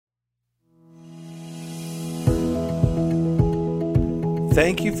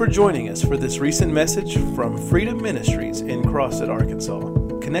Thank you for joining us for this recent message from Freedom Ministries in Crossett, Arkansas.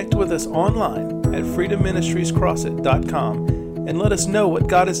 Connect with us online at freedomministriescrossett.com and let us know what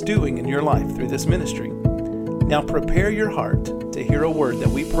God is doing in your life through this ministry. Now prepare your heart to hear a word that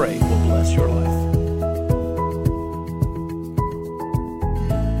we pray will bless your life.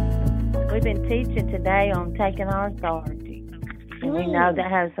 We've been teaching today on taking our authority. And we know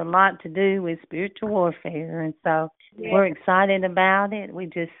that has a lot to do with spiritual warfare. And so we're excited about it. We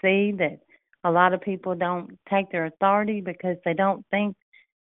just see that a lot of people don't take their authority because they don't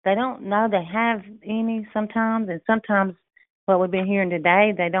know they have any sometimes. And sometimes what we've been hearing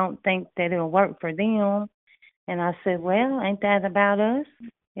today, they don't think that it'll work for them. And I said, well, ain't that about us?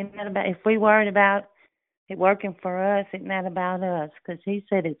 Isn't that about, if we worried about it working for us, isn't that about us? Because he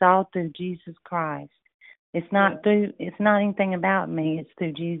said it's all through Jesus Christ. It's not anything about me. It's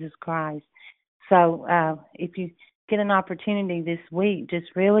through Jesus Christ. So if you get an opportunity this week,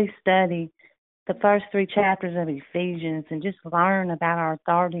 just really study the first 3 chapters of Ephesians and just learn about our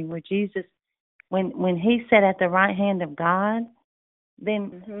authority where Jesus, when he sat at the right hand of God,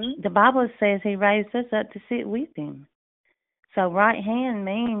 then the Bible says he raised us up to sit with him. So right hand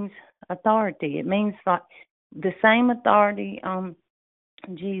means authority. It means like the same authority on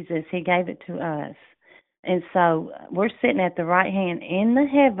Jesus, he gave it to us. And so we're sitting at the right hand in the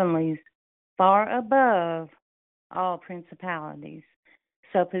heavenlies, far above all principalities.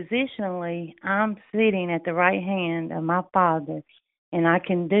 So positionally, I'm sitting at the right hand of my Father, and I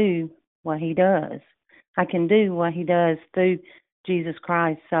can do what he does. I can do what he does through Jesus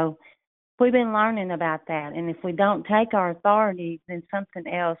Christ. So we've been learning about that. And if we don't take our authority, then something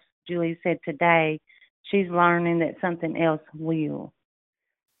else, Julie said today, she's learning that something else will.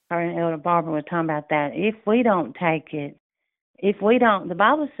 Her and Elder Barbara were talking about that. If we don't take it, the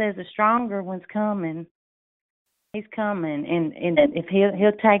Bible says the stronger one's coming. He's coming, and if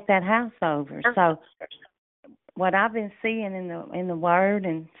he'll take that house over. So what I've been seeing in the Word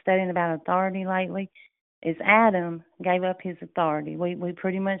and studying about authority lately is Adam gave up his authority. We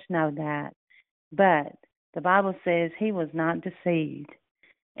pretty much know that, but the Bible says he was not deceived,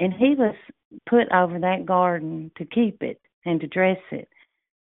 and he was put over that garden to keep it and to dress it.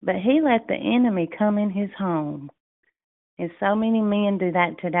 But he let the enemy come in his home. And so many men do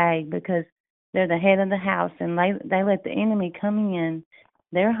that today because they're the head of the house, and they let the enemy come in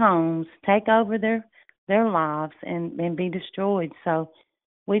their homes, take over their lives, and be destroyed. So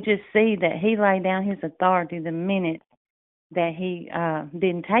we just see that he laid down his authority the minute that he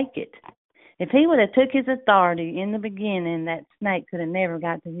didn't take it. If he would have took his authority in the beginning, that snake could have never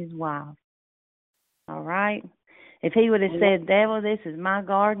got to his wife. All right? If he would have said, devil, this is my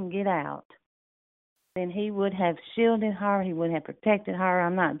garden, get out, then he would have shielded her. He would have protected her.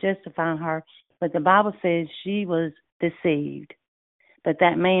 I'm not justifying her, but the Bible says she was deceived. But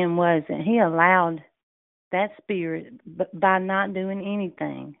that man wasn't. He allowed that spirit, by not doing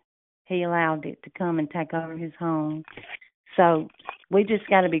anything, he allowed it to come and take over his home. So we just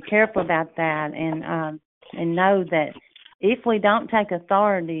got to be careful about that and know that if we don't take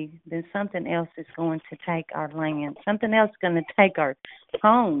authority, then something else is going to take our land. Something else is going to take our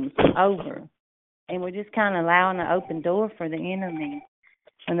homes over. And we're just kind of allowing an open door for the enemy.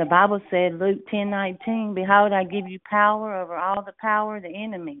 And the Bible said, Luke 10:19, behold, I give you power over all the power of the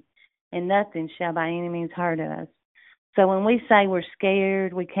enemy, and nothing shall by any means hurt us. So when we say we're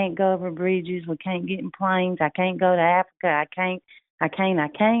scared, we can't go over bridges, we can't get in planes, I can't go to Africa, I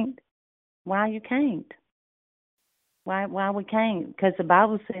can't. Why you can't? Why we can't? Because the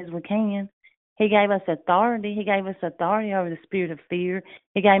Bible says we can. He gave us authority. He gave us authority over the spirit of fear.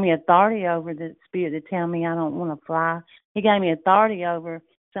 He gave me authority over the spirit that tell me I don't want to fly. He gave me authority over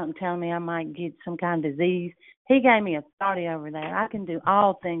something telling me I might get some kind of disease. He gave me authority over that. I can do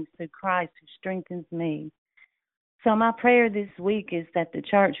all things through Christ who strengthens me. So my prayer this week is that the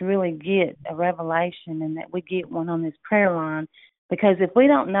church really get a revelation and that we get one on this prayer line, because if we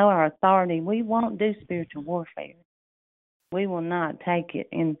don't know our authority, we won't do spiritual warfare. We will not take it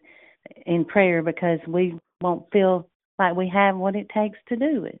in prayer because we won't feel like we have what it takes to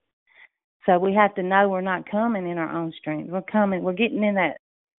do it. So we have to know we're not coming in our own strength. We're getting in that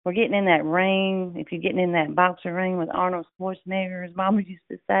ring. If you're getting in that boxer ring with Arnold Schwarzenegger, as Mama used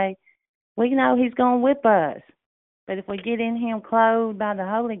to say, we know he's going to whip us. But if we get in him clothed by the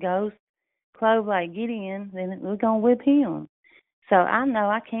Holy Ghost, clothed like Gideon, then we're going to whip him. So I know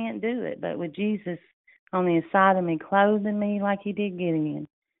I can't do it, but with Jesus on the inside of me, clothing me like he did Gideon,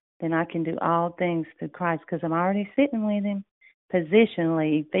 then I can do all things through Christ because I'm already sitting with him.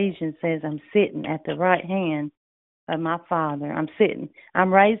 Positionally, Ephesians says I'm sitting at the right hand of my Father.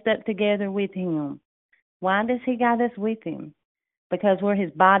 I'm raised up together with him. Why does he got us with him? because we're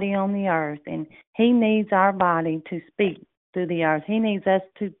his body on the earth, and he needs our body to speak through the earth. He needs us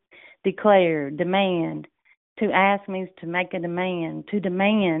to declare, demand. To ask means to make a demand, to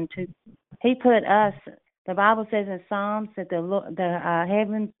demand. He put us, the Bible says in Psalms that the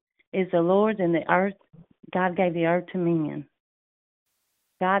heavens is the Lord's and the earth, God gave the earth to men.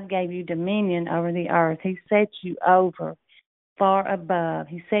 God gave you dominion over the earth. He set you over, far above.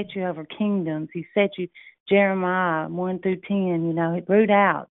 He set you over kingdoms. He set you, Jeremiah 1 through 10, root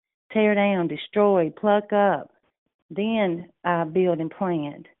out, tear down, destroy, pluck up, then build and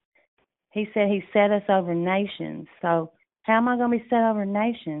plant. He said he set us over nations. So how am I going to be set over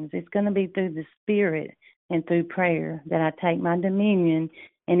nations? It's going to be through the Spirit and through prayer that I take my dominion,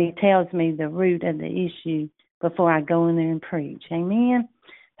 and he tells me the root of the issue before I go in there and preach. Amen.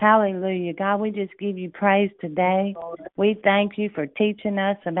 Hallelujah. God, we just give you praise today. We thank you for teaching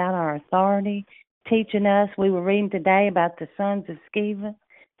us about our authority, teaching us. We were reading today about the sons of Sceva,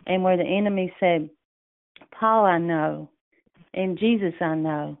 and where the enemy said, Paul I know, and Jesus I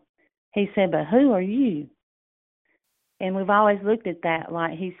know. He said, but who are you? And we've always looked at that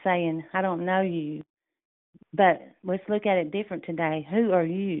like he's saying, I don't know you. But let's look at it different today. Who are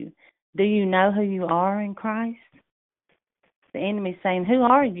you? Do you know who you are in Christ? The enemy's saying, who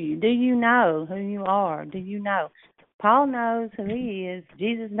are you? Do you know who you are? Do you know? Paul knows who he is.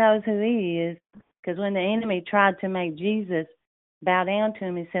 Jesus knows who he is. Because when the enemy tried to make Jesus bow down to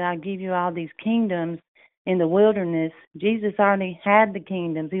him, he said, I'll give you all these kingdoms in the wilderness. Jesus already had the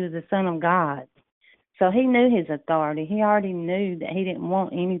kingdoms. He was the Son of God. So he knew his authority. He already knew that he didn't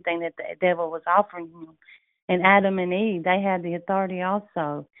want anything that the devil was offering him. And Adam and Eve, they had the authority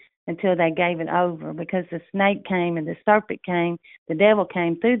also until they gave it over, because the snake came and the serpent came. The devil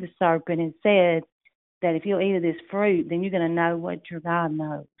came through the serpent and said that if you'll eat of this fruit, then you're going to know what your God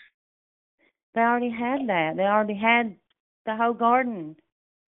knows. They already had that. They already had the whole garden,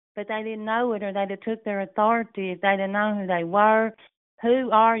 but they didn't know it, or they'd have took their authority if they'd have known who they were.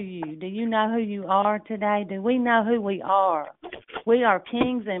 Who are you? Do you know who you are today? Do we know who we are? We are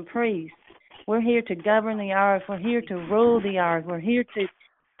kings and priests. We're here to govern the earth. We're here to rule the earth. We're here to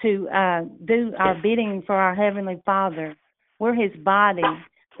do our bidding for our Heavenly Father. We're his body.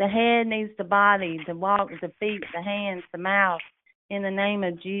 The head needs the body, the walk, the feet, the hands, the mouth. In the name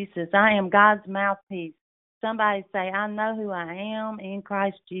of Jesus, I am God's mouthpiece. Somebody say, I know who I am in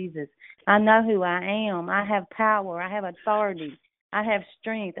Christ Jesus. I know who I am. I have power. I have authority. I have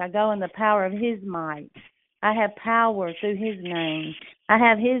strength. I go in the power of his might. I have power through his name. I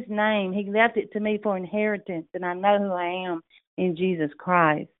have his name. He left it to me for inheritance, and I know who I am in Jesus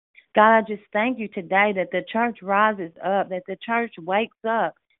Christ. God, I just thank you today that the church rises up, that the church wakes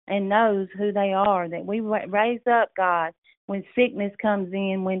up and knows who they are, that we raise up, God, when sickness comes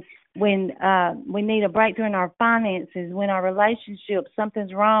in, when we need a breakthrough in our finances, when our relationships,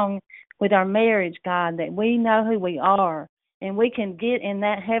 something's wrong with our marriage, God, that we know who we are. And we can get in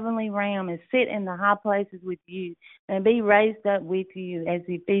that heavenly realm and sit in the high places with you and be raised up with you, as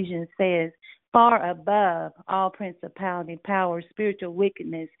Ephesians says, far above all principality, power, spiritual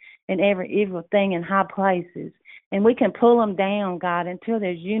wickedness, and every evil thing in high places. And we can pull them down, God, until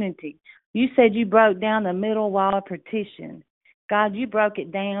there's unity. You said you broke down the middle wall of partition. God, you broke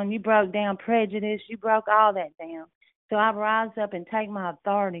it down. You broke down prejudice. You broke all that down. So I rise up and take my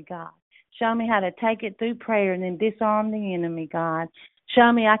authority, God. Show me how to take it through prayer and then disarm the enemy, God.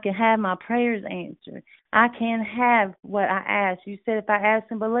 Show me I can have my prayers answered. I can have what I ask. You said if I ask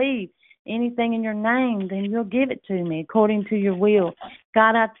and believe anything in your name, then you'll give it to me according to your will.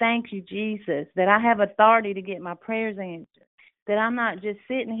 God, I thank you, Jesus, that I have authority to get my prayers answered, that I'm not just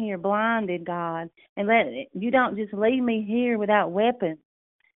sitting here blinded, God, and you don't just leave me here without weapons.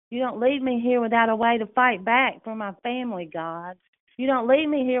 You don't leave me here without a way to fight back for my family, God. You don't leave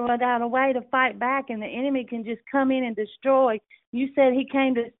me here without a way to fight back, and the enemy can just come in and destroy. You said he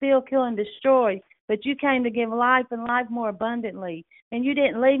came to steal, kill, and destroy, but you came to give life and life more abundantly. And you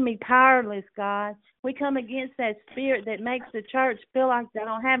didn't leave me powerless, God. We come against that spirit that makes the church feel like they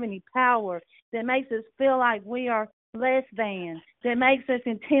don't have any power, that makes us feel like we are less than, that makes us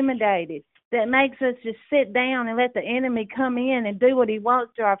intimidated, that makes us just sit down and let the enemy come in and do what he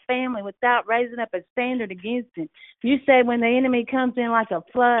wants to our family without raising up a standard against him. You said when the enemy comes in like a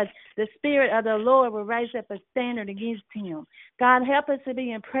flood, the Spirit of the Lord will raise up a standard against him. God, help us to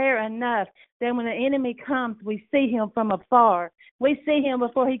be in prayer enough that when the enemy comes, we see him from afar. We see him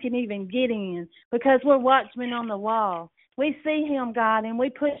before he can even get in, because we're watchmen on the wall. We see him, God, and we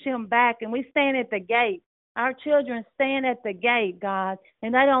push him back, and we stand at the gate. Our children stand at the gate, God,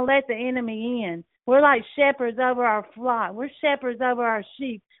 and they don't let the enemy in. We're like shepherds over our flock. We're shepherds over our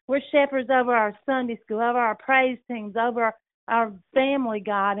sheep. We're shepherds over our Sunday school, over our praise teams, over our family,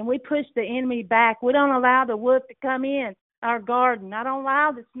 God, and we push the enemy back. We don't allow the wolf to come in our garden. I don't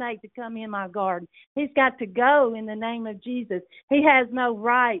allow the snake to come in my garden. He's got to go in the name of Jesus. He has no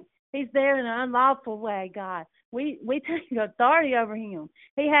right. He's there in an unlawful way, God. We take authority over him.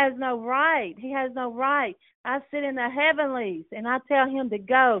 He has no right. He has no right. I sit in the heavenlies, and I tell him to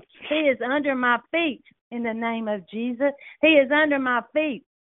go. He is under my feet in the name of Jesus. He is under my feet.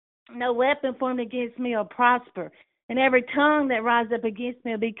 No weapon formed against me will prosper, and every tongue that rises up against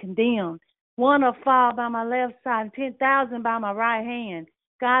me will be condemned. One will fall by my left side and 10,000 by my right hand.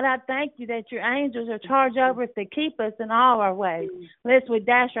 God, I thank you that your angels are charged over us to keep us in all our ways, lest we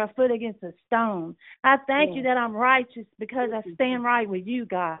dash our foot against a stone. I thank you that I'm righteous because I stand right with you,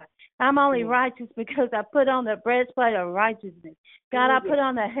 God. I'm only righteous because I put on the breastplate of righteousness. God, I put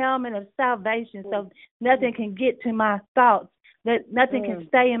on the helmet of salvation so nothing can get to my thoughts, that nothing can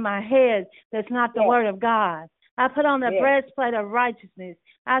stay in my head that's not the word of God. I put on the breastplate of righteousness.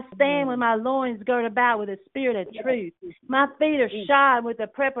 I stand with my loins girded about with the spirit of truth. My feet are shod with the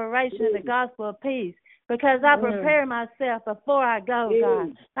preparation of the gospel of peace, because I prepare myself before I go,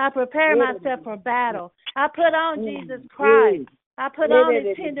 God. I prepare myself for battle. I put on Jesus Christ. I put on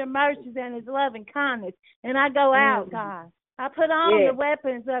his tender mercies and his loving kindness, and I go out, God. I put on the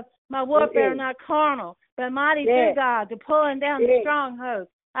weapons of my warfare, not carnal, but mighty through God, to pulling down the strongholds.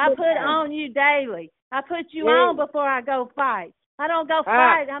 I put on you daily. I put you on before I go fight. I don't go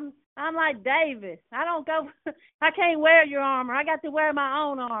fight. I'm like David. I can't wear your armor. I got to wear my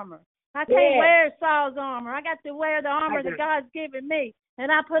own armor. I can't wear Saul's armor. I got to wear the armor that God's given me.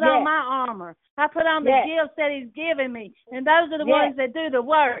 And I put on my armor. I put on the gifts that he's given me. And those are the ones that do the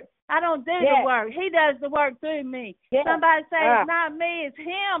work. I don't do the work. He does the work through me. Somebody say, it's not me, it's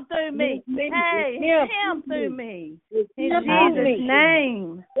him through me. Hey, it's him through me. In Jesus'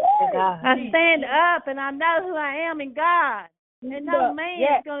 name. I stand up and I know who I am in God. And no man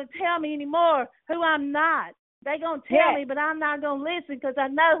is going to tell me anymore who I'm not. They're going to tell me, but I'm not going to listen because I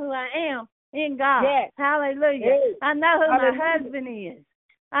know who I am in God. Hallelujah. I know who my husband is.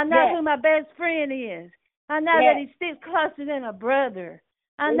 I know who my best friend is. I know that he sticks closer than a brother.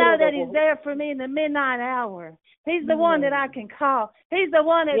 I know that he's there for me in the midnight hour. He's the one that I can call. He's the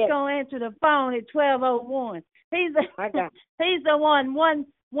one that's going to answer the phone at 12:01. He's the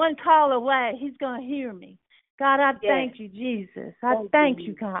one call away. He's going to hear me. God, I thank you, Jesus. I thank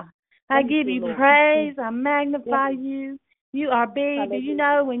you, God. I give you praise. I magnify you. You are big. Do you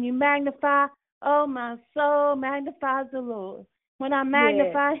know when you magnify, oh, my soul magnifies the Lord. When I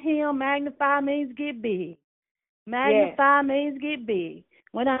magnify him, magnify means get big. Magnify means get big.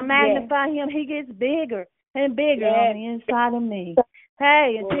 When I magnify him, he gets bigger and bigger on the inside of me.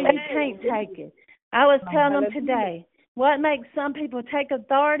 Hey, until you can't take it. I was telling them today, what makes some people take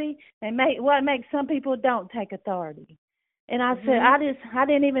authority and what makes some people don't take authority. And I said, I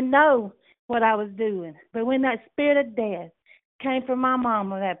didn't even know what I was doing. But when that spirit of death came from my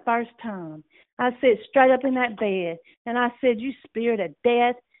mama that first time, I sat straight up in that bed, and I said, you spirit of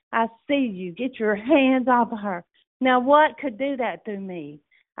death, I see you. Get your hands off of her. Now, what could do that through me?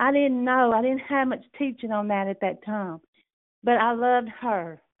 I didn't know. I didn't have much teaching on that at that time. But I loved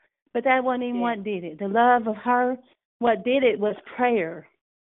her. But that wasn't even what did it. The love of her, what did it was prayer.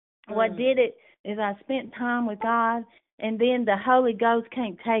 What did it is I spent time with God, and then the Holy Ghost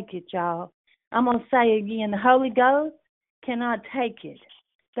can't take it, y'all. I'm going to say again, the Holy Ghost cannot take it.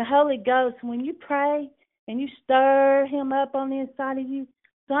 The Holy Ghost, when you pray and you stir him up on the inside of you,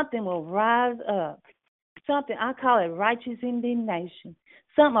 something will rise up. Something, I call it righteous indignation.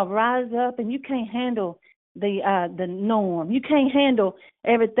 Something will rise up, and you can't handle the norm. You can't handle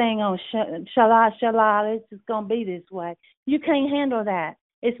everything on shala, it's just going to be this way. You can't handle that.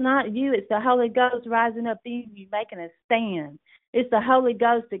 It's not you. It's the Holy Ghost rising up in you, making a stand. It's the Holy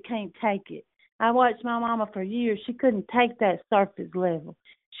Ghost that can't take it. I watched my mama for years. She couldn't take that surface level.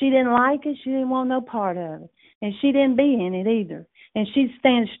 She didn't like it. She didn't want no part of it. And she didn't be in it either. And she'd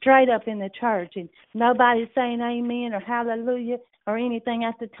stand straight up in the church, and nobody saying amen or hallelujah or anything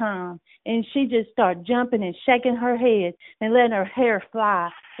at the time. And she just started jumping and shaking her head and letting her hair fly.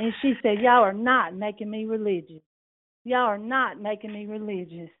 And she said, y'all are not making me religious. Y'all are not making me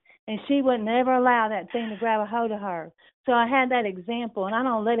religious. And she would never allow that thing to grab a hold of her. So I had that example, and I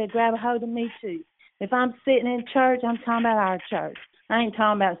don't let it grab a hold of me too. If I'm sitting in church, I'm talking about our church. I ain't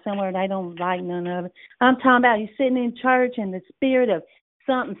talking about somewhere they don't like none of it. I'm talking about you sitting in church and the spirit of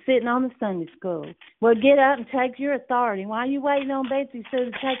something sitting on the Sunday school. Well, get up and take your authority. Why are you waiting on Betsy Sue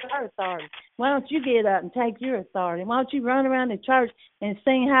to take her authority? Why don't you get up and take your authority? Why don't you run around the church and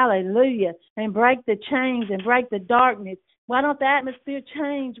sing hallelujah and break the chains and break the darkness? Why don't the atmosphere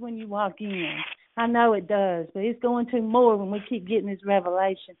change when you walk in? I know it does, but it's going to more when we keep getting this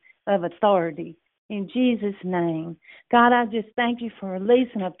revelation of authority. In Jesus' name. God, I just thank you for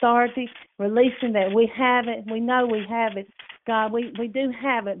releasing authority, releasing that we have it. We know we have it. God, we do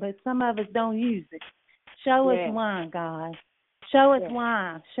have it, but some of us don't use it. Show us why, God. Show us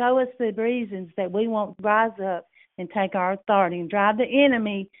why. Show us the reasons that we won't rise up and take our authority and drive the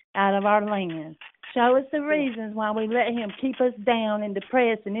enemy out of our land. Show us the reasons why we let him keep us down and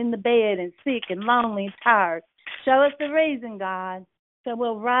depressed and in the bed and sick and lonely and tired. Show us the reason, God, so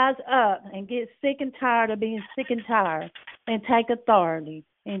we'll rise up and get sick and tired of being sick and tired and take authority.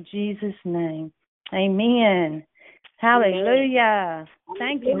 In Jesus' name. Amen. Hallelujah.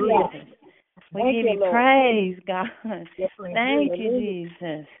 Thank you, Jesus. We give you praise, God. Thank you,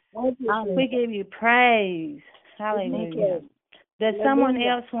 Jesus. We give you praise. Hallelujah. Does someone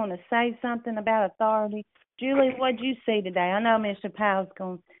else want to say something about authority? Julie, what did you see today? I know Mr. Powell's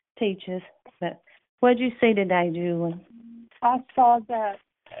going to teach us, but what did you see today, Julie? I saw that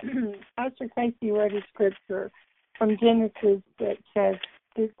Pastor Casey read a scripture from Genesis that says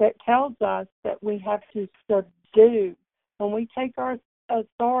that tells us that we have to subdue. When we take our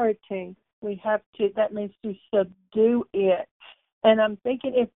authority, we have to. That means to subdue it. And I'm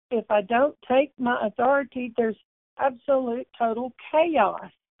thinking, if I don't take my authority, there's absolute total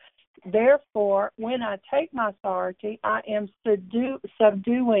chaos. Therefore, when I take my authority, I am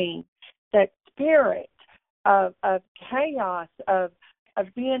subduing that spirit of chaos, of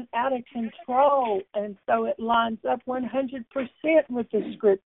being out of control. And so it lines up 100% with the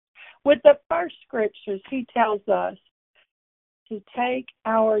script. With the first scriptures, he tells us to take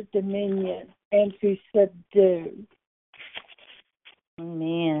our dominion and to subdue.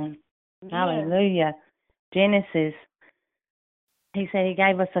 Amen. Hallelujah. Genesis, he said he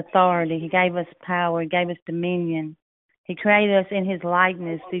gave us authority, he gave us power, he gave us dominion. He created us in his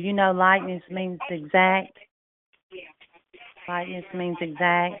likeness. Do you know likeness means exact? Likeness means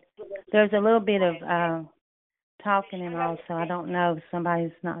exact. There's a little bit of talking and also, I don't know if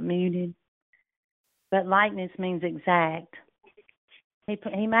somebody's not muted. But likeness means exact.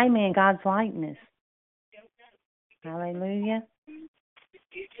 He made me in God's likeness. Hallelujah.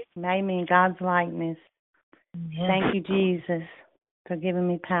 He made me in God's likeness. Thank you, Jesus, for giving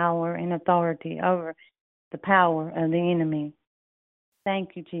me power and authority over the power of the enemy.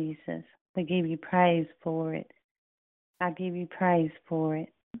 Thank you, Jesus. We give you praise for it. I give you praise for it.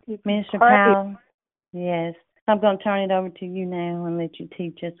 Minister Powell, yes. I'm going to turn it over to you now and let you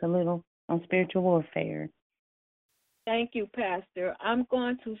teach us a little on spiritual warfare. Thank you, Pastor. I'm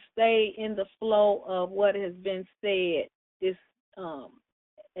going to stay in the flow of what has been said this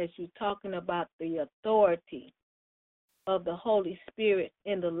as you're talking about the authority of the Holy Spirit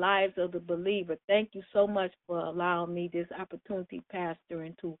in the lives of the believer. Thank you so much for allowing me this opportunity, Pastor,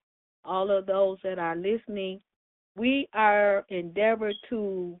 and to all of those that are listening. We are endeavored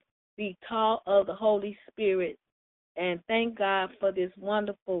to be taught of the Holy Spirit, and thank God for this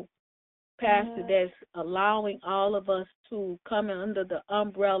wonderful pastor that's allowing all of us to come under the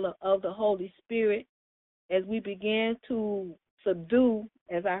umbrella of the Holy Spirit as we begin to subdue,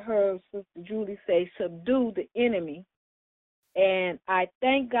 as I heard Sister Julie say, subdue the enemy. And I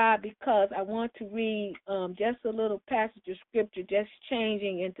thank God because I want to read just a little passage of scripture, just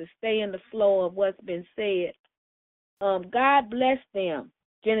changing and to stay in the flow of what's been said. God blessed them,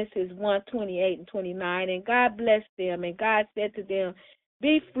 Genesis 1:28 and 29, and God blessed them, and God said to them,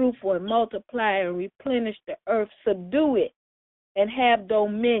 be fruitful and multiply and replenish the earth, subdue it, and have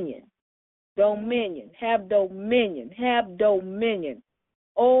dominion. Have dominion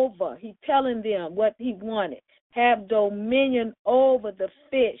over. He's telling them what he wanted. Have dominion over the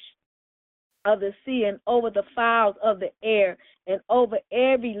fish of the sea and over the fowls of the air and over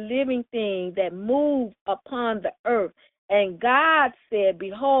every living thing that moves upon the earth. And God said,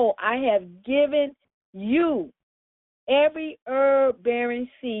 behold, I have given you every herb-bearing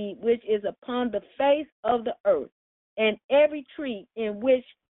seed which is upon the face of the earth, and every tree in which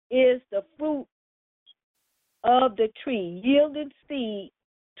is the fruit of the tree, yielding seed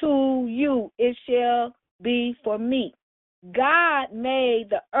to you, it shall be for meat. God made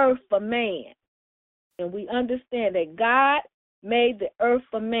the earth for man, and we understand that God made the earth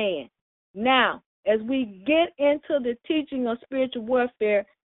for man. Now, as we get into the teaching of spiritual warfare,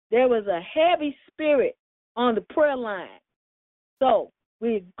 there was a heavy spirit on the prayer line. So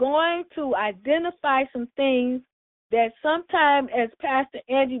we're going to identify some things that sometimes, as Pastor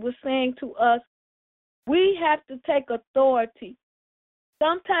Angie was saying to us, we have to take authority.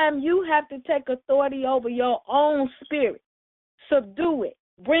 Sometimes you have to take authority over your own spirit. Subdue it.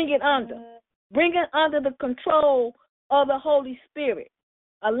 Bring it under. Bring it under the control of the Holy Spirit.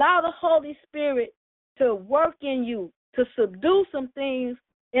 Allow the Holy Spirit to work in you, to subdue some things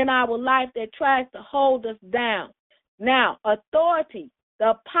in our life that tries to hold us down. Now, authority,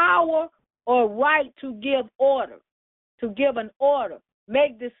 the power or right to give order, to give an order,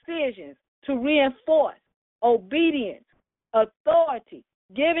 make decisions, to reinforce, obedience, authority,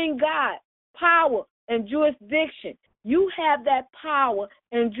 giving God power and jurisdiction. You have that power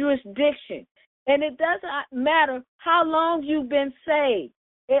and jurisdiction. And it doesn't matter how long you've been saved.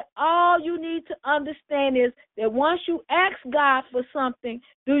 All you need to understand is that once you ask God for something,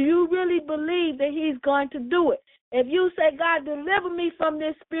 do you really believe that He's going to do it? If you say, God, deliver me from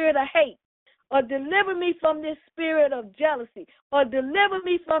this spirit of hate, or deliver me from this spirit of jealousy, or deliver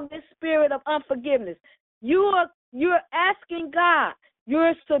me from this spirit of unforgiveness, you're asking God.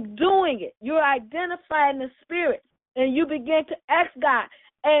 You're subduing it. You're identifying the spirit, and you begin to ask God.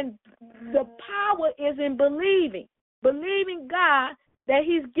 And the power is in believing God that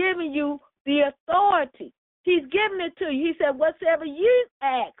He's giving you the authority. He's giving it to you. He said, whatsoever you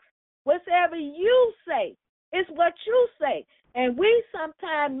ask, whatsoever you say, it's what you say. And we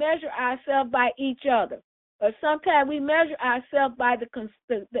sometimes measure ourselves by each other, or sometimes we measure ourselves by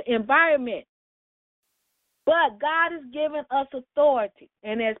the environment. But God has given us authority.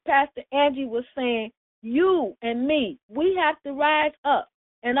 And as Pastor Angie was saying, you and me, we have to rise up.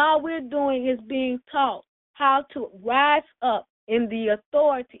 And all we're doing is being taught how to rise up in the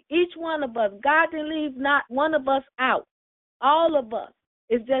authority. Each one of us, God didn't leave not one of us out. All of us.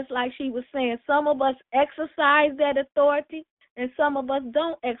 It's just like she was saying, some of us exercise that authority, and some of us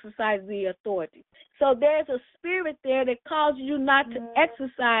don't exercise the authority. So there's a spirit there that causes you not to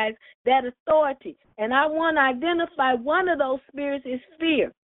exercise that authority. And I want to identify one of those spirits is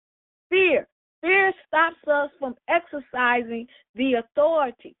fear. Fear stops us from exercising the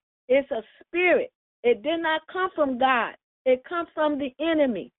authority. It's a spirit. It did not come from God. It comes from the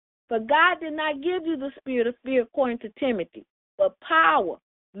enemy. But God did not give you the spirit of fear, according to Timothy, but power,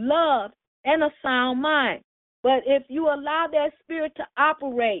 love, and a sound mind. But if you allow that spirit to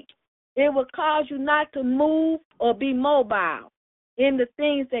operate, it will cause you not to move or be mobile in the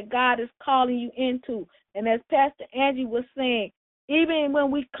things that God is calling you into. And as Pastor Angie was saying, even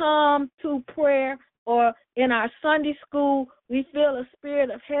when we come to prayer or in our Sunday school, we feel a spirit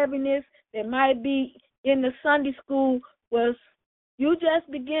of heaviness that might be in the Sunday school, was you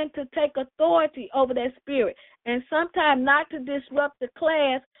just begin to take authority over that spirit. And sometimes not to disrupt the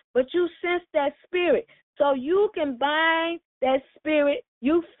class, but you sense that spirit. So you can bind that spirit.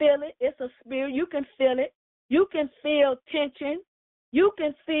 You feel it. It's a spirit. You can feel it. You can feel tension. You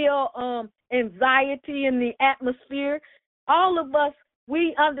can feel anxiety in the atmosphere. All of us,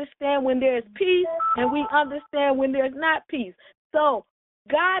 we understand when there's peace, and we understand when there's not peace. So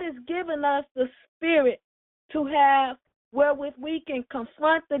God has given us the spirit to have wherewith we can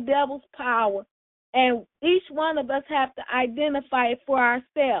confront the devil's power, and each one of us have to identify it for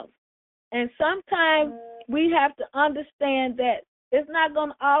ourselves. And sometimes we have to understand that it's not going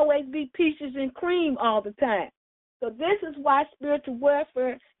to always be peaches and cream all the time. So this is why spiritual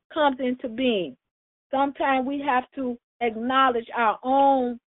warfare comes into being. Sometimes we have to acknowledge our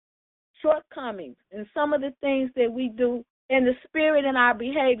own shortcomings and some of the things that we do in the spirit and our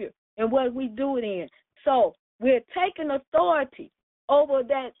behavior and what we do it in. So we're taking authority over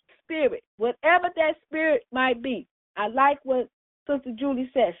that spirit, whatever that spirit might be. I like what Sister Julie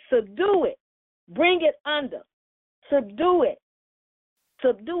says. Subdue it. Bring it under. Subdue it.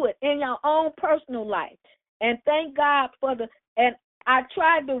 Subdue it in your own personal life. And thank God for and I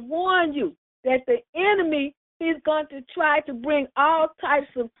tried to warn you that the enemy, he's going to try to bring all types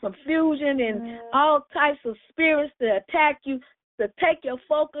of confusion and all types of spirits to attack you, to take your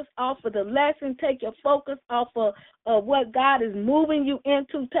focus off of the lesson, take your focus off of what God is moving you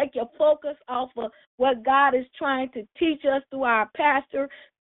into, take your focus off of what God is trying to teach us through our pastor.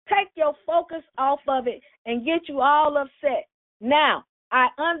 Take your focus off of it and get you all upset. Now, I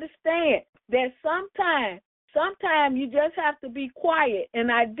understand that sometimes you just have to be quiet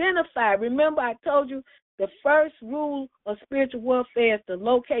and identify. Remember, I told you the first rule of spiritual warfare is to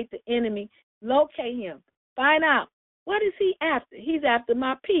locate the enemy, locate him, find out what is he after. He's after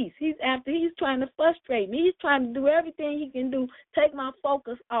my peace. He's trying to frustrate me. He's trying to do everything he can do, take my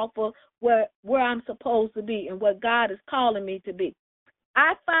focus off of where I'm supposed to be and what God is calling me to be.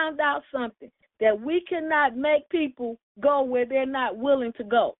 I found out something, that we cannot make people go where they're not willing to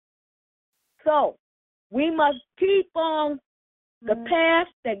go. So we must keep on the path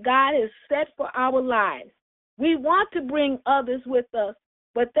that God has set for our lives. We want to bring others with us,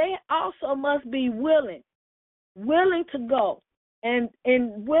 but they also must be willing to go and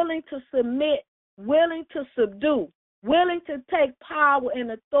willing to submit, willing to subdue, willing to take power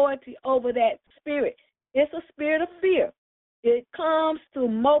and authority over that spirit. It's a spirit of fear. It comes to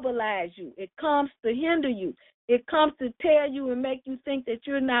mobilize you. It comes to hinder you. It comes to tear you and make you think that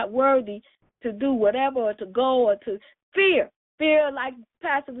you're not worthy to do whatever or to go or to fear. Fear, like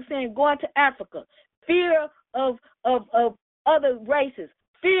Pastor was saying, going to Africa. Fear of other races.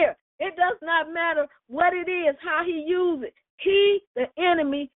 Fear. It does not matter what it is, how he uses it. He, the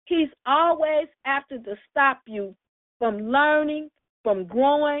enemy, he's always after to stop you from learning, from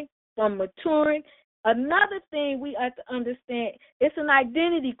growing, from maturing. Another thing we have to understand, it's an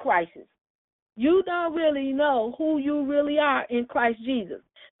identity crisis. You don't really know who you really are in Christ Jesus.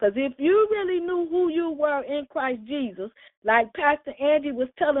 Because if you really knew who you were in Christ Jesus, like Pastor Angie was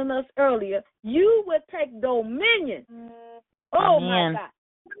telling us earlier, you would take dominion. Oh, Amen. my God.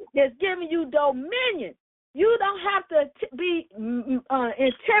 It's giving you dominion. You don't have to be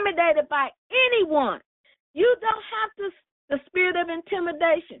intimidated by anyone. You don't have the spirit of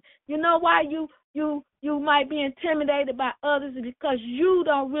intimidation. You know why you might be intimidated by others? Because you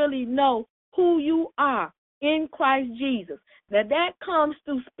don't really know who you are in Christ Jesus. Now, that comes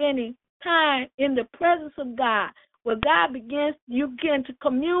through spending time in the presence of God, where you begin to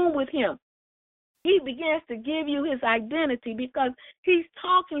commune with him. He begins to give you his identity because he's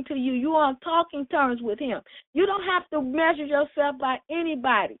talking to you. You're on talking terms with him. You don't have to measure yourself by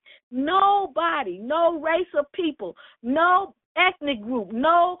anybody. Nobody, no race of people, no ethnic group,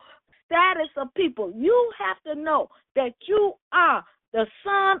 no status of people. You have to know that you are the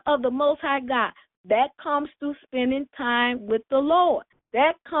Son of the Most High God. That comes through spending time with the Lord.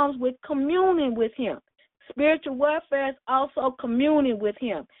 That comes with communing with him. Spiritual warfare is also communing with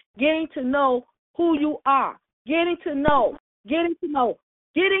him, getting to know who you are, getting to know Jesus.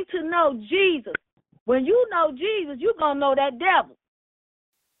 When you know Jesus, you're going to know that devil.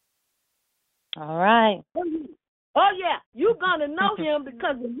 All right. Oh, yeah, you're going to know him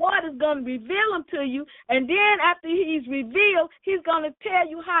because the Lord is going to reveal him to you, and then after he's revealed, he's going to tell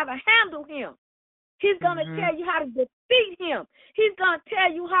you how to handle him. He's going to tell you how to defeat him. He's going to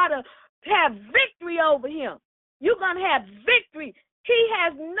tell you how to have victory over him. You're going to have victory. He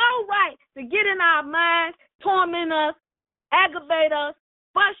has no right to get in our minds, torment us, aggravate us,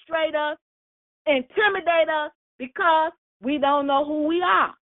 frustrate us, intimidate us, because we don't know who we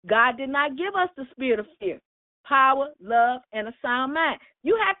are. God did not give us the spirit of fear, power, love, and a sound mind.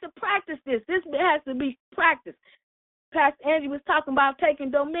 You have to practice this. This has to be practiced. Pastor Angie was talking about taking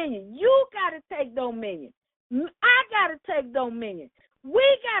dominion. You got to take dominion. I got to take dominion. We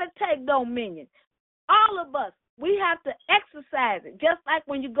got to take dominion. All of us. We have to exercise it, just like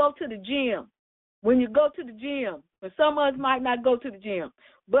when you go to the gym. When you go to the gym, and some of us might not go to the gym,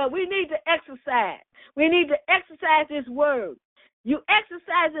 but we need to exercise. We need to exercise this word. You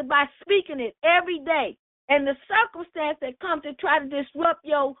exercise it by speaking it every day. And the circumstance that comes to try to disrupt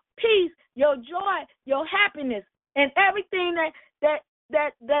your peace, your joy, your happiness, and everything that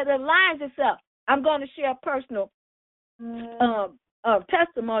aligns itself. I'm going to share a personal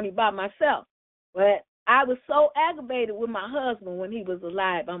testimony about myself. But I was so aggravated with my husband when he was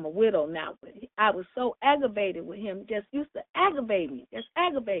alive. I'm a widow now, but I was so aggravated with him. Just used to aggravate me. Just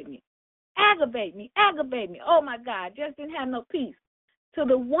aggravate me. Aggravate me. Aggravate me. Oh, my God. Just didn't have no peace. Till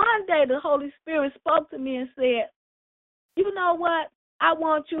the one day the Holy Spirit spoke to me and said, you know what? I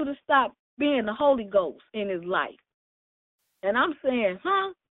want you to stop being the Holy Ghost in his life. And I'm saying,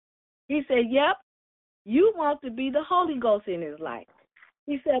 huh? He said, yep, you want to be the Holy Ghost in his life.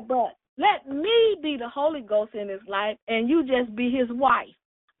 He said, but let me be the Holy Ghost in his life and you just be his wife.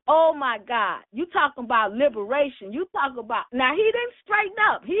 Oh, my God. You talking about liberation. You talk about, now he didn't straighten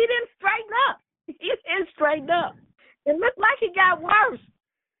up. He didn't straighten up. It looked like he got worse.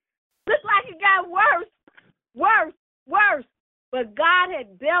 Worse. But God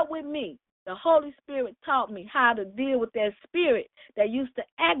had dealt with me. The Holy Spirit taught me how to deal with that spirit that used to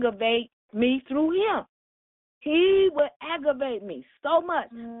aggravate me through him. He would aggravate me so much,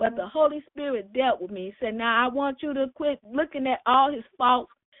 but the Holy Spirit dealt with me. He said, now I want you to quit looking at all his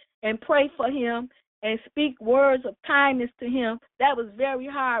faults and pray for him and speak words of kindness to him. That was very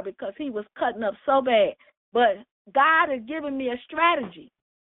hard because he was cutting up so bad. But God had given me a strategy.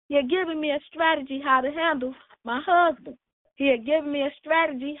 He had given me a strategy how to handle my husband. He had given me a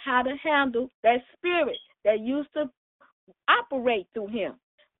strategy how to handle that spirit that used to operate through him.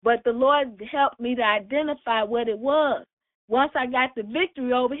 But the Lord helped me to identify what it was. Once I got the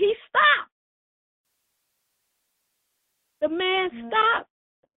victory over, he stopped. The man stopped.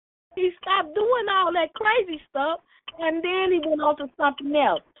 He stopped doing all that crazy stuff, and then he went on to something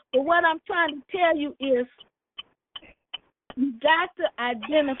else. But what I'm trying to tell you is you got to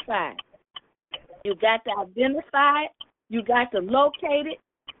identify You got to identify it. You got to locate it.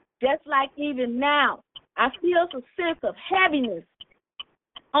 Just like even now, I feel a sense of heaviness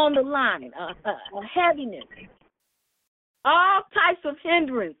on the line, a heaviness. All types of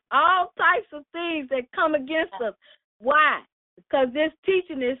hindrance, all types of things that come against us. Why? Because this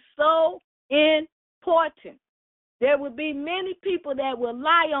teaching is so important. There will be many people that will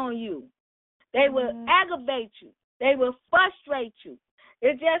lie on you. They will aggravate you. They will frustrate you.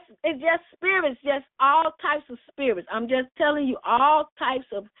 It's just spirits, just all types of spirits. I'm just telling you, all types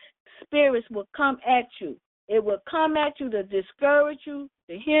of spirits will come at you. It will come at you to discourage you,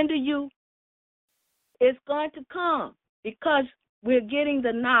 to hinder you. It's going to come because we're getting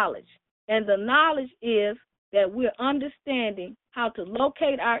the knowledge. And the knowledge is that we're understanding how to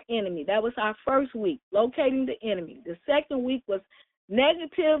locate our enemy. That was our first week, locating the enemy. The second week was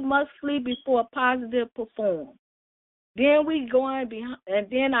negative must flee before positive perform. Then we going behind, and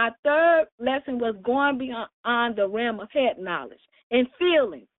then our third lesson was going beyond the realm of head knowledge and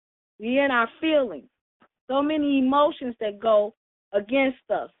feelings. We in our feelings. So many emotions that go against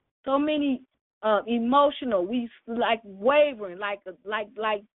us. So many emotional. We like wavering, like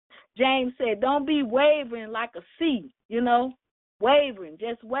James said. Don't be wavering like a sea. Wavering,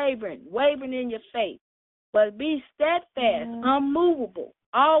 just wavering in your faith. But be steadfast, unmovable,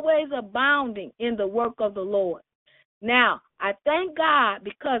 always abounding in the work of the Lord. Now, I thank God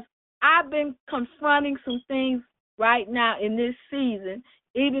because I've been confronting some things right now in this season,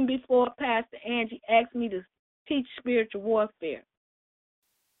 even before Pastor Angie asked me to teach spiritual warfare.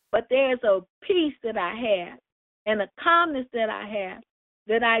 But there's a peace that I have and a calmness that I have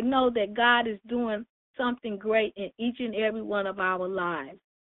that I know that God is doing something great in each and every one of our lives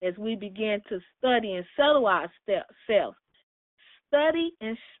as we begin to study and settle ourselves. Study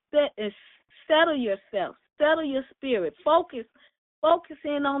and settle yourself. Settle your spirit. Focus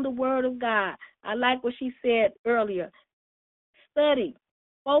in on the Word of God. I like what she said earlier. Study.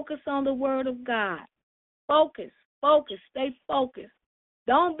 Focus on the Word of God. Focus. Stay focused.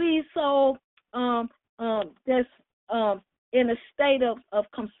 Don't be so just in a state of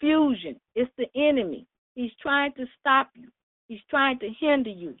confusion. It's the enemy. He's trying to stop you. He's trying to hinder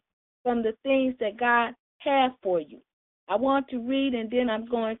you from the things that God has for you. I want to read, and then I'm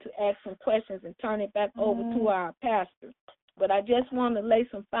going to ask some questions and turn it back over to our pastor. But I just want to lay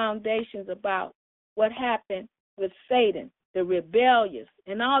some foundations about what happened with Satan, the rebellious,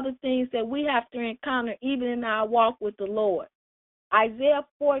 and all the things that we have to encounter even in our walk with the Lord. Isaiah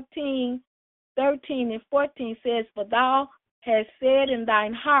 14:13 and 14 says, "For thou hast said in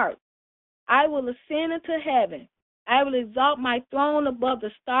thine heart, I will ascend into heaven. I will exalt my throne above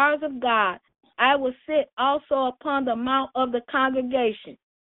the stars of God. I will sit also upon the mount of the congregation.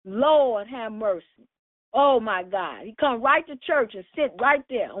 Lord, have mercy." Oh, my God. He come right to church and sit right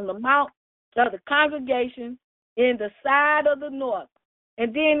there on the mount of the congregation in the side of the north.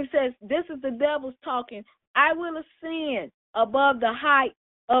 And then he says, this is the devil's talking, "I will ascend above the height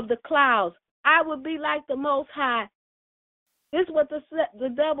of the clouds. I will be like the Most High." This is what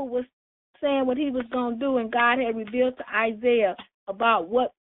the devil was saying what he was going to do, and God had revealed to Isaiah about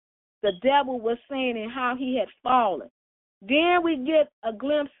what the devil was saying and how he had fallen. Then we get a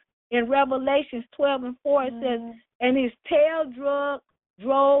glimpse in Revelations 12:4. It says, "And his tail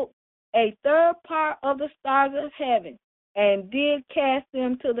drove a third part of the stars of heaven and did cast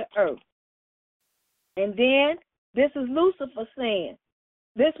them to the earth." And then this is Lucifer saying.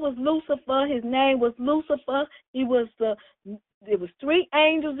 This was Lucifer. His name was Lucifer. There was 3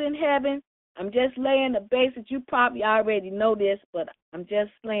 angels in heaven. I'm just laying the basics. You probably already know this, but I'm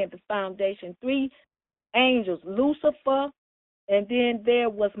just laying the foundation. 3 angels, Lucifer, and then there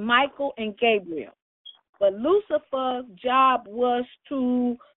was Michael and Gabriel. But Lucifer's job was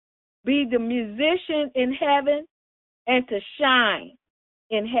to be the musician in heaven and to shine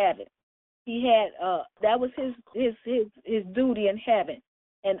in heaven. He had that was his duty in heaven.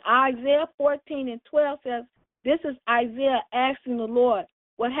 And Isaiah 14:12 says, this is Isaiah asking the Lord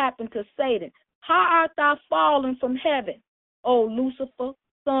what happened to Satan. "How art thou fallen from heaven, O Lucifer,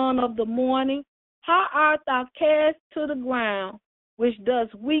 son of the morning? How art thou cast to the ground, which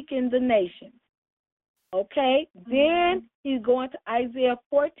does weaken the nations?" Okay, then he's going to Isaiah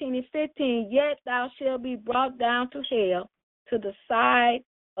 14:15. "Yet thou shalt be brought down to hell, to the side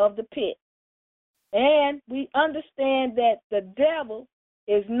of the pit." And we understand that the devil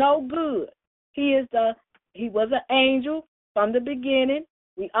is no good. He was an angel from the beginning.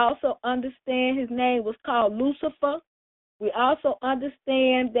 We also understand his name was called Lucifer. We also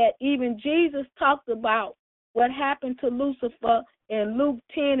understand that even Jesus talked about what happened to Lucifer in Luke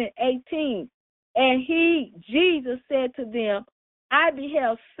 10:18. And Jesus said to them, "I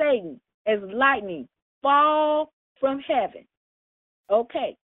beheld Satan as lightning fall from heaven.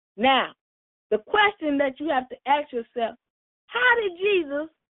 Okay, now, the question that you have to ask yourself, how did Jesus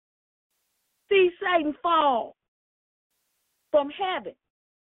see Satan fall from heaven?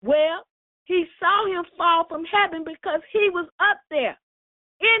 Well, he saw him fall from heaven because he was up there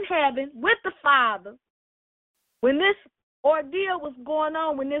in heaven with the Father when this ordeal was going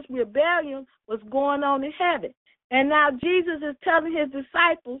on, when this rebellion was going on in heaven. And now Jesus is telling his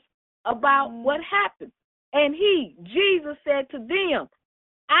disciples about what happened. And Jesus said to them,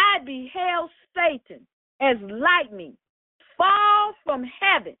 I beheld Satan as lightning fall from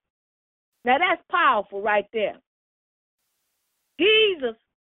heaven. Now that's powerful right there. Jesus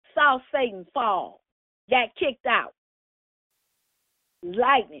saw Satan fall, got kicked out.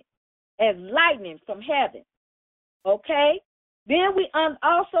 Lightning, as lightning from heaven. Okay? Then we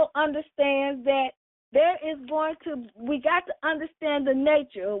also understand that we got to understand the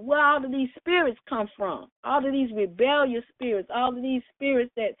nature of where all of these spirits come from. All of these rebellious spirits, all of these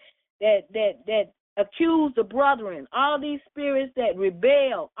spirits that accuse the brethren, all these spirits that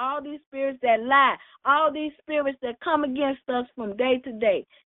rebel, all these spirits that lie, all these spirits that come against us from day to day.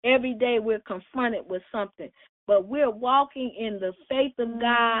 Every day we're confronted with something. But we're walking in the faith of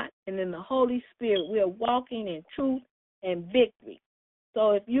God and in the Holy Spirit. We're walking in truth and victory.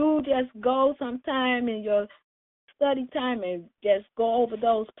 So if you just go sometime in your study time and just go over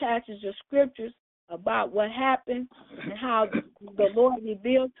those passages of scriptures about what happened and how the Lord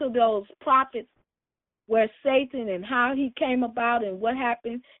revealed to those prophets where Satan and how he came about and what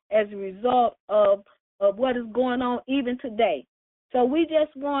happened as a result of what is going on even today. So we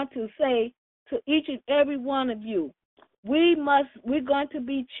just want to say to each and every one of you, we're going to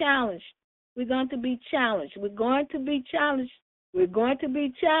be challenged. We're going to be challenged. We're going to be challenged. We're going to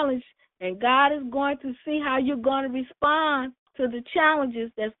be challenged, and God is going to see how you're going to respond to the challenges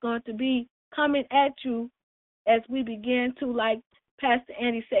that's going to be coming at you as we begin to, like Pastor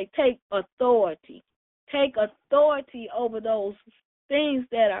Andy say, take authority. Take authority over those things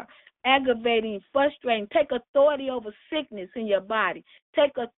that are aggravating, frustrating. Take authority over sickness in your body.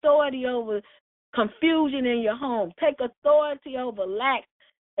 Take authority over confusion in your home. Take authority over lack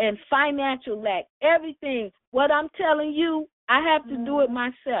and financial lack. Everything. What I'm telling you, I have to do it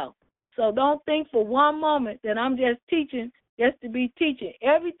myself. So don't think for one moment that I'm just teaching just to be teaching.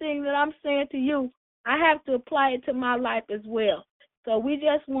 Everything that I'm saying to you, I have to apply it to my life as well. So we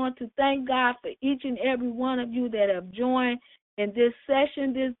just want to thank God for each and every one of you that have joined in this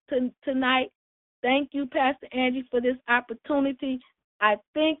session tonight. Thank you, Pastor Angie, for this opportunity. I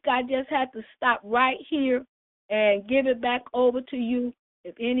think I just have to stop right here and give it back over to you.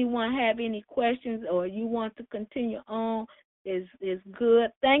 If anyone have any questions or you want to continue on, is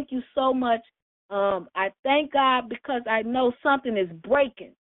good. Thank you so much. I thank God because I know something is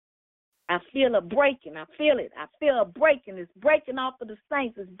breaking. I feel a breaking. I feel it. I feel a breaking. It's breaking off of the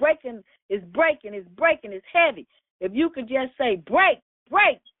saints. It's breaking. It's breaking. It's breaking. It's heavy. If you could just say break,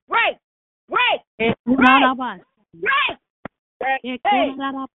 break, break, break, break, break, break. Hey,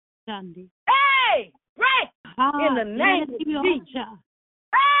 break in the name of Jesus.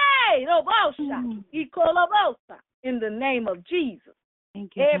 Hey, Robosa, Icolobosa, in the name of Jesus.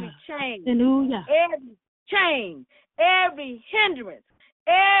 Thank you, every chain, every chain, every hindrance,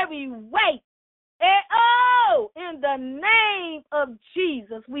 every weight. In the name of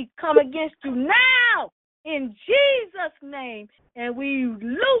Jesus, we come against you now in Jesus' name, and we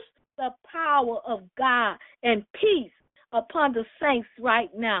loose the power of God and peace upon the saints right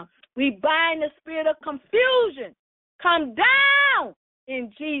now. We bind the spirit of confusion. Come down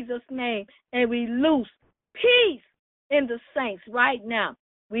in Jesus' name, and we loose peace in the saints right now.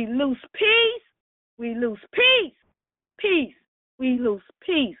 We loose peace. We loose peace. Peace. We loose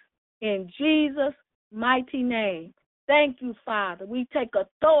peace in Jesus' mighty name. Thank you, Father. We take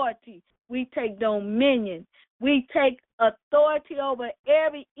authority. We take dominion. We take authority over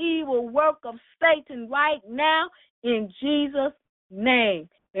every evil work of Satan right now in Jesus' name.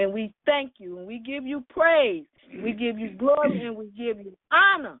 And we thank you, and we give you praise. We give you glory, and we give you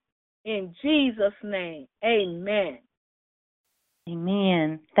honor in Jesus' name. Amen.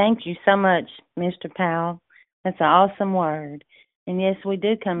 Amen. Thank you so much, Mr. Powell. That's an awesome word. And yes, we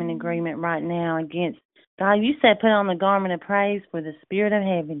do come in agreement right now against, God, you said put on the garment of praise for the spirit of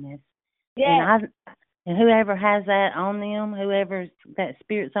heaviness. Yes. And whoever has that on them, whoever that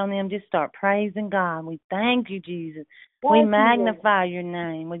spirit's on them, just start praising God. We thank you, Jesus. We magnify your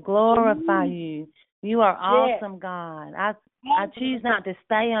name. We glorify you. You are awesome, God. I choose not to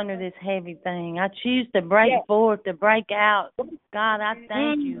stay under this heavy thing. I choose to break forth, to break out. God, I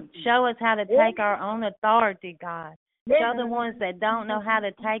thank you. Show us how to take our own authority, God. Show the ones that don't know how to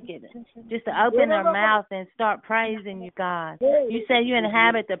take it, just to open their mouth and start praising you, God. You say you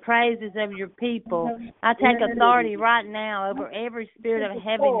inhabit the praises of your people. I take authority right now over every spirit of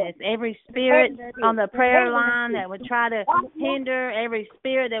heaviness, every spirit on the prayer line that would try to hinder, every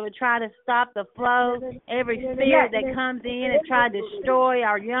spirit that would try to stop the flow, every spirit that comes in and try to destroy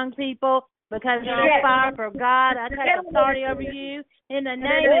our young people because they're on fire for God. I take authority over you in the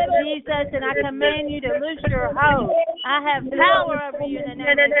name of Jesus, and I command you to loose your hold. I have power over you in the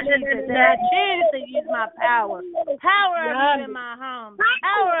name of Jesus, and I choose to use my power. Power over you in my home.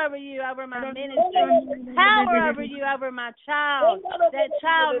 Power over you over my ministry. Power over you over my child. That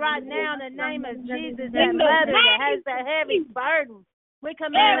child right now in the name of Jesus, that mother that has that heavy burden. We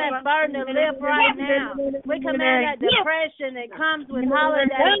command that burden to lift right now. We command that depression that comes with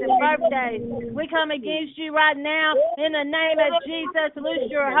holidays and birthdays. We come against you right now in the name of Jesus. Loose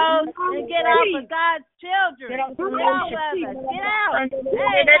your hold and get off of God's children. Get off of us. Get out.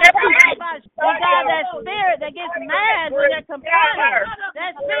 Hey, God, that spirit that gets mad when they're confronted.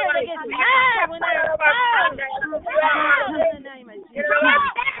 That spirit that gets mad when they're exposed. Get out in the name of Jesus.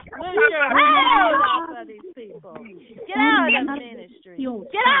 Loose your hold off of these people. Get out of the ministry.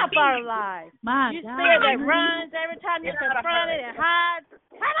 Get out of our lives. You spirit that runs every time you're confronted and hides.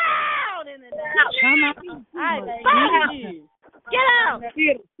 Come out in the name. I expose you. Get out.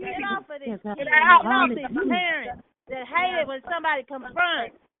 Get off of this. Get off these parents that hate it when somebody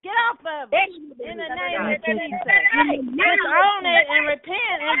confronts. Get off of it in the name of Jesus. Just own it and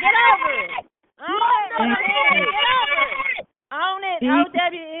repent and get over it. Own it and get over it. Own it,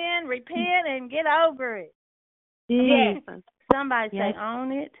 OWN, repent and get over it. Yes. Somebody say,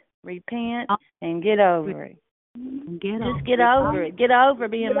 own it, repent, and get over it. Just get over it. Get over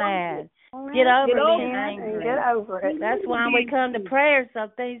being mad. Get over being angry. Get over it. That's why we come to prayer, so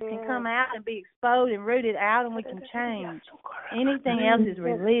things can come out and be exposed and rooted out, and we can change. Anything else is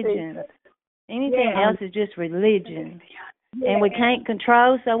religion. Anything else is just religion. And we can't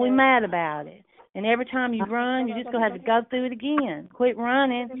control, so we're mad about it. And every time you run, you're just going to have to go through it again. Quit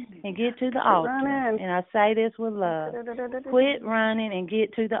running and get to the altar. And I say this with love. Quit running and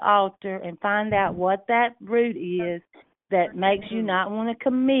get to the altar and find out what that root is that makes you not want to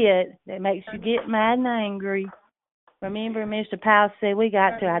commit, that makes you get mad and angry. Remember, Mr. Powell said we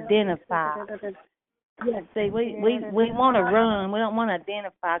got to identify. See, we want to run. We don't want to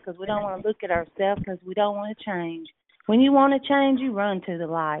identify because we don't want to look at ourselves because we don't want to change. When you want to change, you run to the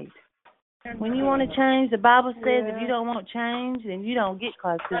light. When you want to change, the Bible says if you don't want change, then you don't get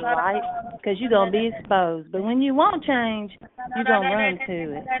close to the light because you're going to be exposed. But when you want change, you're going to run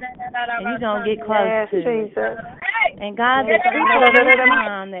to it. And you're going to get close to it. And God has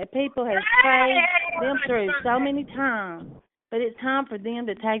time that people have prayed them through so many times. But it's time for them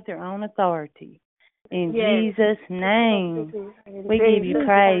to take their own authority. In Jesus' name, we give you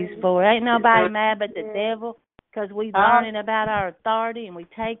praise for it. Ain't nobody mad but the devil. Because we learning about our authority and we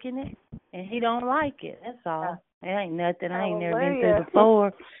taking it, and he don't like it. That's all. It ain't nothing I ain't never been through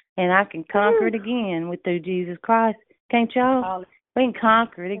before, and I can conquer it again through Jesus Christ. Can't y'all? We can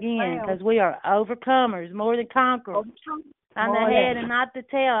conquer it again because we are overcomers, more than conquerors. I'm the head and not the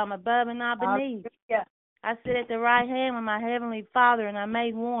tail. I'm above and not beneath. I sit at the right hand with my Heavenly Father, and I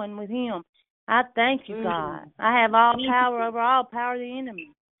made one with Him. I thank you, God. I have all power over all power of the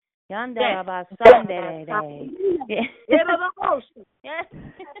enemy. Yonder about Sunday. Yes. Tell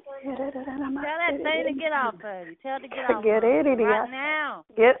that thing to get off of you. Tell it to get off. Get it right now.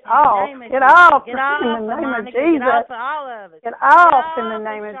 Get off. Get off. Get off in the name of Jesus. Get off of all of us. Get off in the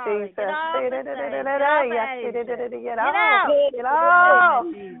name of Jesus. Get off. Get out.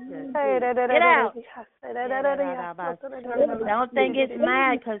 Don't think it's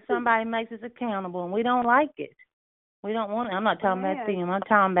mad because somebody makes us accountable and we don't like it. We don't want it. I'm not talking about them. I'm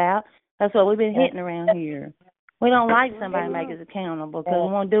talking about that's what we've been hitting around here. We don't like somebody to make us accountable because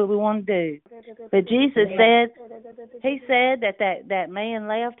we want to do what we want to do. But Jesus said, He said that man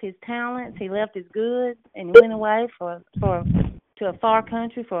left his talents, he left his goods, and he went away to a far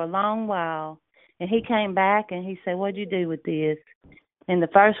country for a long while. And he came back and he said, "What'd you do with this?" And the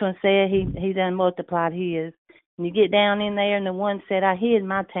first one said he done multiplied his. And you get down in there, and the one said, "I hid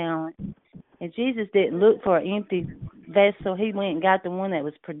my talent." And Jesus didn't look for an empty vessel. He went and got the one that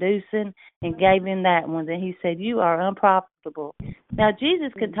was producing and gave him that one. And he said, "You are unprofitable." Now,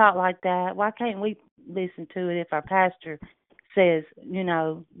 Jesus could talk like that. Why can't we listen to it if our pastor says,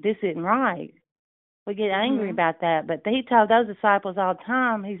 this isn't right? We get angry about that. But he told those disciples all the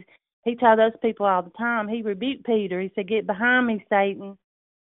time. He told those people all the time. He rebuked Peter. He said, "Get behind me, Satan."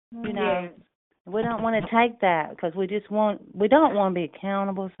 We don't want to take that because we don't want to be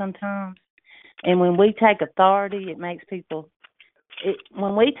accountable sometimes. And when we take authority, it makes people.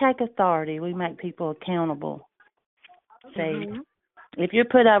 When we take authority, we make people accountable. See, if you're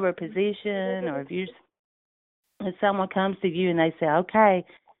put over a position, or if someone comes to you and they say, "Okay,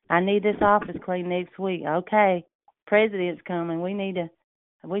 I need this office clean next week." Okay, president's coming.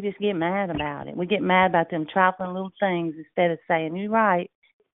 We just get mad about it. We get mad about them trifling little things instead of saying, "You're right.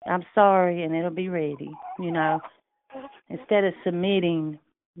 I'm sorry," and it'll be ready. Instead of submitting,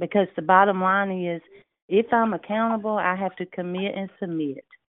 because the bottom line is, if I'm accountable, I have to commit and submit.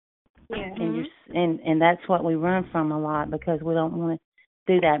 And that's what we run from a lot, because we don't want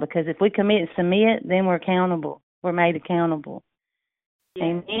to do that. Because if we commit and submit, then we're accountable. We're made accountable.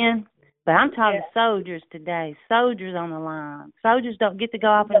 Amen. But I'm talking soldiers today. Soldiers on the line. Soldiers don't get to go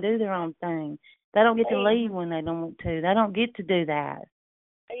off and do their own thing. They don't get to leave when they don't want to. They don't get to do that.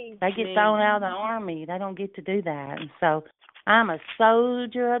 They get thrown out of the army. They don't get to do that. And so I'm a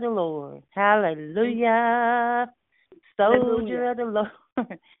soldier of the Lord. Hallelujah. Soldier of the Lord.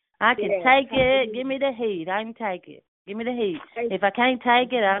 I can take it. Give me the heat. I can take it. Give me the heat. If I can't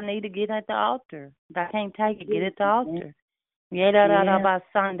take it, I need to get at the altar. If I can't take it, get at the altar.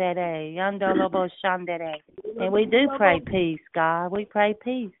 And we do pray peace, God. We pray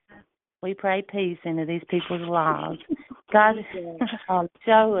peace. We pray peace into these people's lives. God,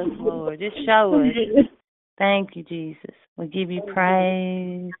 show us, Lord. Just show us. Thank you, Jesus. We give you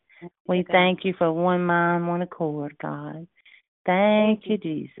praise. We thank you for one mind, one accord, God. Thank you,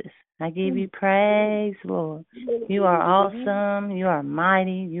 Jesus. I give you praise, Lord. You are awesome. You are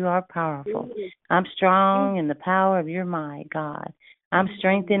mighty. You are powerful. I'm strong in the power of your might, God. I'm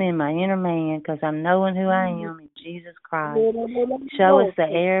strengthened in my inner man because I'm knowing who I am in Jesus Christ. Show us the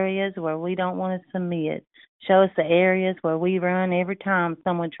areas where we don't want to submit. Show us the areas where we run every time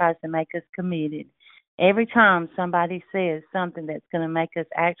someone tries to make us committed. Every time somebody says something that's going to make us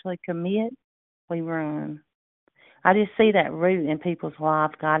actually commit, we run. I just see that root in people's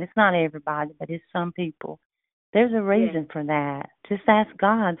life, God. It's not everybody, but it's some people. There's a reason for that. Just ask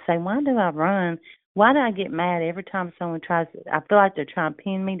God. Say, why do I run? Why do I get mad every time someone tries to, I feel like they're trying to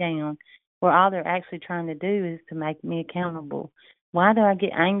pin me down, where all they're actually trying to do is to make me accountable. Why do I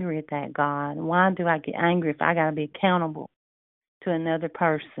get angry at that, God? Why do I get angry if I got to be accountable to another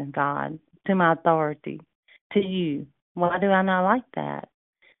person, God, to my authority, to you? Why do I not like that?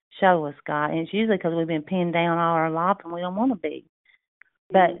 Show us, God. And it's usually because we've been pinned down all our life and we don't want to be.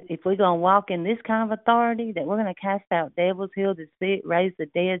 But if we're going to walk in this kind of authority, that we're going to cast out devils, heal the sick, raise the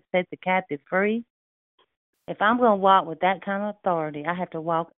dead, set the captive free, if I'm going to walk with that kind of authority, I have to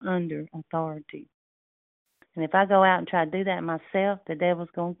walk under authority. And if I go out and try to do that myself, the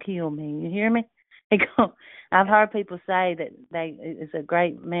devil's going to kill me. You hear me? I've heard people say that it's a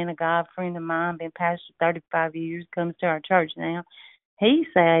great man of God, friend of mine, been pastor 35 years, comes to our church now. He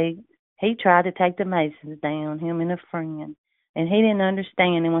say he tried to take the Masons down, him and a friend, and he didn't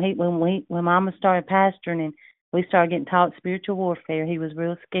understand. And when Mama started pastoring and we started getting taught spiritual warfare, he was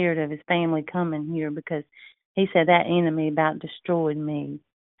real scared of his family coming here because he said that enemy about destroyed me.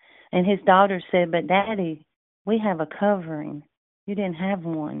 And his daughter said, "But Daddy, we have a covering. You didn't have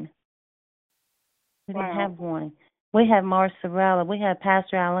one. We didn't have one. We have Marcerella. We have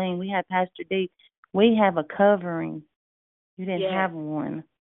Pastor Eileen. We have Pastor D. We have a covering. You didn't have one."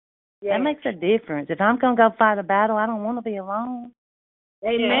 That makes a difference. If I'm going to go fight a battle, I don't want to be alone.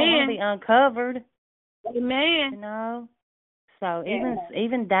 Amen. I want to be uncovered. Amen. You know? So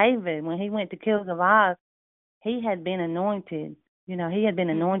even David, when he went to kill Goliath, he had been anointed. You know, he had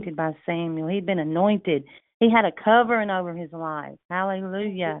been anointed by Samuel. He'd been anointed. He had a covering over his life.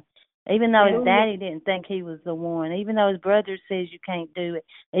 Hallelujah. Even though his daddy didn't think he was the one, even though his brother says you can't do it,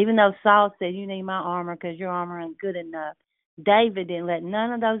 even though Saul said you need my armor because your armor ain't good enough, David didn't let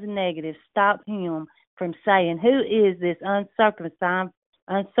none of those negatives stop him from saying, "Who is this uncircumcised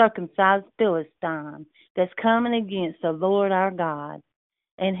Philistine that's coming against the Lord our God?"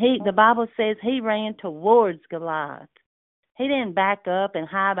 And the Bible says he ran towards Goliath. He didn't back up and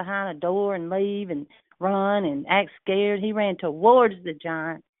hide behind a door and leave and run and act scared. He ran towards the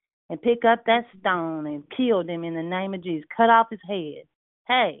giant and picked up that stone and killed him in the name of Jesus. Cut off his head.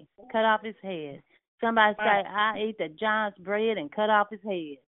 Hey, cut off his head. Somebody say, "I eat the giant's bread and cut off his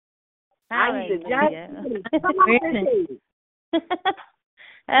head." I eat the giant's bread.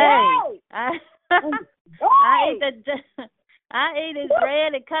 I eat his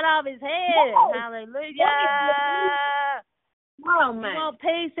bread and cut off his head. Hallelujah. Oh, man. You want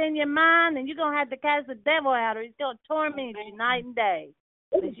peace in your mind, and you're going to have to cast the devil out, or he's going to torment you night and day.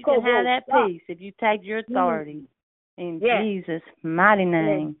 But you can have that peace if you take your authority in Jesus' mighty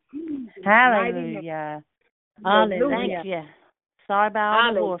name. Hallelujah. Hallelujah. Thank you. sorry about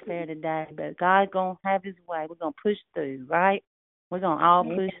all the Hallelujah. warfare today, but God's going to have his way. We're going to push through, right? We're going to all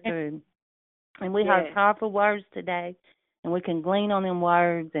push through. And we heard powerful words today, and we can glean on them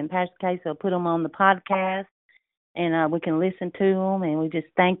words, and Pastor Casey will put them on the podcast, and we can listen to them, and we just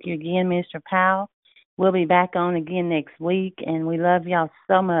thank you again, Mr. Powell. We'll be back on again next week, and we love y'all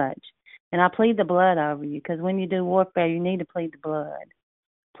so much. And I plead the blood over you, because when you do warfare, you need to plead the blood.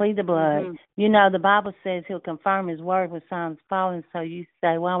 Plead the blood. Mm-hmm. You know, the Bible says he'll confirm his word with signs following, so you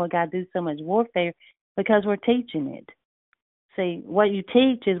say, why we got to do so much warfare? Because we're teaching it. See, what you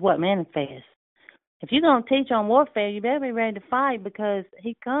teach is what manifests. If you're going to teach on warfare, you better be ready to fight, because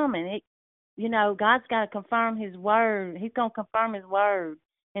he's coming. You know, God's got to confirm his word. He's going to confirm his word.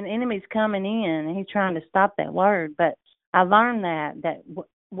 And the enemy's coming in, and he's trying to stop that word. But I learned that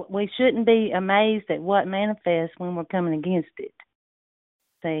we shouldn't be amazed at what manifests when we're coming against it.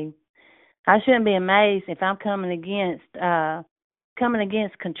 See, I shouldn't be amazed if I'm coming against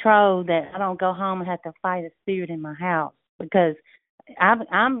control, that I don't go home and have to fight a spirit in my house, because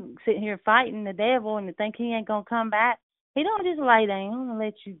I'm sitting here fighting the devil and to think he ain't gonna come back. He don't just lay down and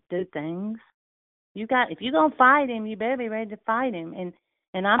let you do things. If you're gonna fight him, you better be ready to fight him.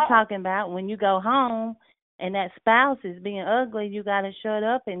 And I'm talking about when you go home and that spouse is being ugly, you got to shut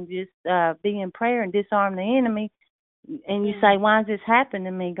up and just be in prayer and disarm the enemy. And you say, why is this happening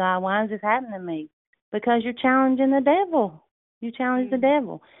to me, God? Why is this happening to me? Because you're challenging the devil. You challenge the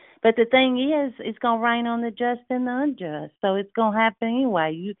devil. But the thing is, it's going to rain on the just and the unjust. So it's going to happen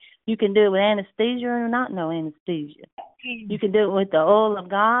anyway. You can do it with anesthesia or not no anesthesia. You can do it with the oil of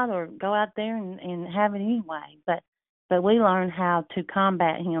God or go out there and have it anyway. But we learn how to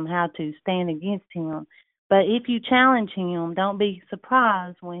combat him, how to stand against him. But if you challenge him, don't be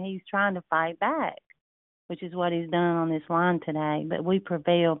surprised when he's trying to fight back, which is what he's done on this line today. But we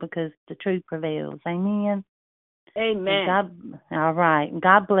prevail because the truth prevails. Amen? Amen. All right.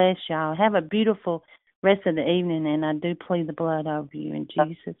 God bless y'all. Have a beautiful rest of the evening, and I do plead the blood over you in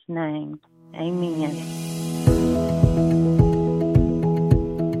Jesus' name. Amen.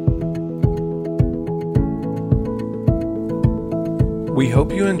 We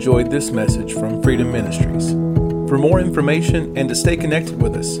hope you enjoyed this message from Freedom Ministries. For more information and to stay connected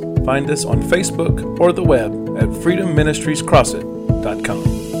with us, find us on Facebook or the web at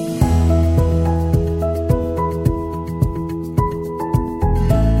freedomministriescrossit.com.